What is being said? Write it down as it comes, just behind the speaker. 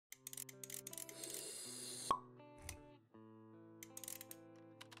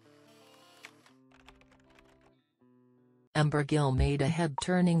Gill made a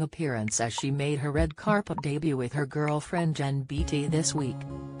head-turning appearance as she made her red carpet debut with her girlfriend Jen this week.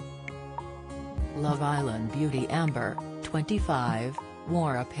 Love Island beauty Amber, 25,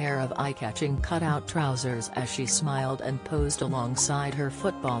 wore a pair of eye-catching cutout trousers as she smiled and posed alongside her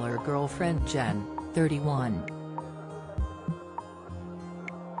footballer girlfriend Jen, 31.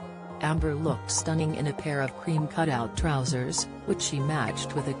 Amber looked stunning in a pair of cream cutout trousers, which she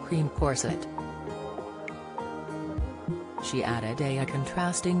matched with a cream corset. She added a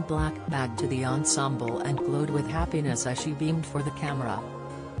contrasting black bag to the ensemble and glowed with happiness as she beamed for the camera.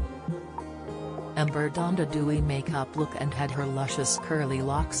 Amber donned a dewy makeup look and had her luscious curly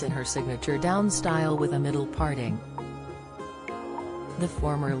locks in her signature down style with a middle parting. The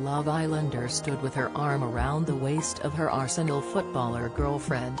former Love Islander stood with her arm around the waist of her Arsenal footballer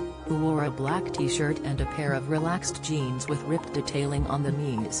girlfriend, who wore a black t-shirt and a pair of relaxed jeans with ripped detailing on the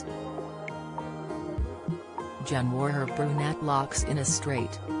knees. Jen wore her brunette locks in a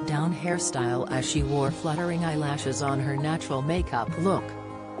straight, down hairstyle as she wore fluttering eyelashes on her natural makeup look.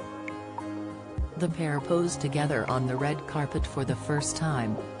 The pair posed together on the red carpet for the first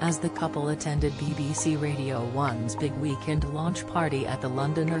time, as the couple attended BBC Radio 1's big weekend launch party at the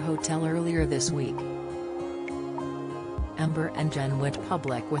Londoner Hotel earlier this week. Amber and Jen went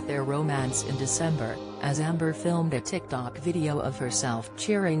public with their romance in December, as Amber filmed a TikTok video of herself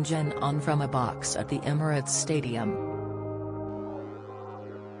cheering Jen on from a box at the Emirates Stadium.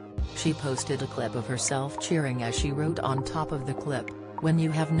 She posted a clip of herself cheering as she wrote on top of the clip, "When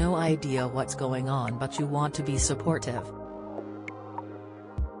you have no idea what's going on but you want to be supportive."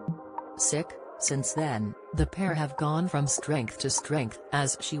 Since then, the pair have gone from strength to strength,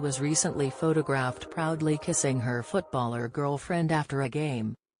 as she was recently photographed proudly kissing her footballer girlfriend after a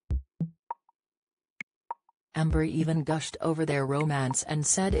game. Amber even gushed over their romance and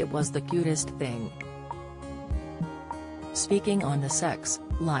said it was the cutest thing. Speaking on the Sex,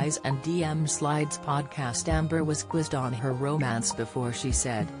 Lies and DM Slides podcast, Amber was quizzed on her romance before she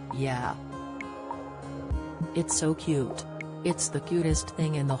said, "Yeah. It's so cute. It's the cutest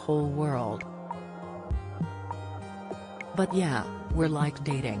thing in the whole world. But yeah, we're like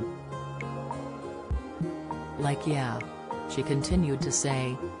dating. Like yeah." She continued to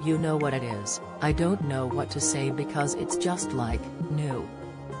say, "You know what it is, I don't know what to say because it's just like, new.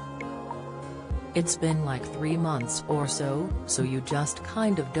 It's been like 3 months or so you just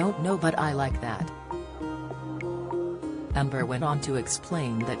kind of don't know, but I like that." Amber went on to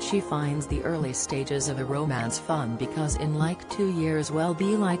explain that she finds the early stages of a romance fun because in like 2 years we'll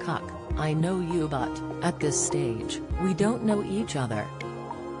be like, "Huck, I know you, but, at this stage, we don't know each other."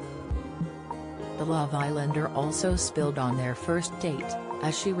 The Love Islander also spilled on their first date,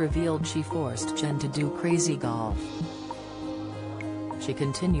 as she revealed she forced Jen to do crazy golf. She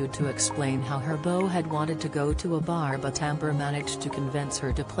continued to explain how her beau had wanted to go to a bar but Amber managed to convince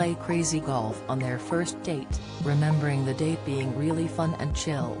her to play crazy golf on their first date, remembering the date being really fun and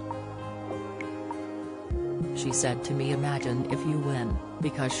chill. She said to me, "Imagine if you win,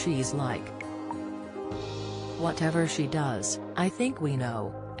 because she's like, whatever she does, I think we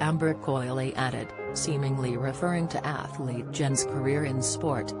know," Amber coyly added, seemingly referring to athlete Jen's career in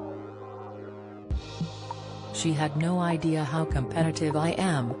sport. "She had no idea how competitive I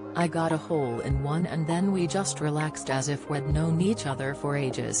am, I got a hole in one and then we just relaxed as if we'd known each other for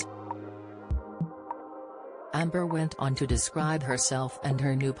ages." Amber went on to describe herself and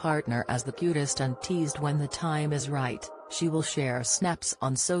her new partner as the cutest and teased when the time is right, she will share snaps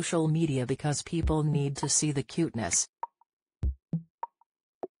on social media because people need to see the cuteness.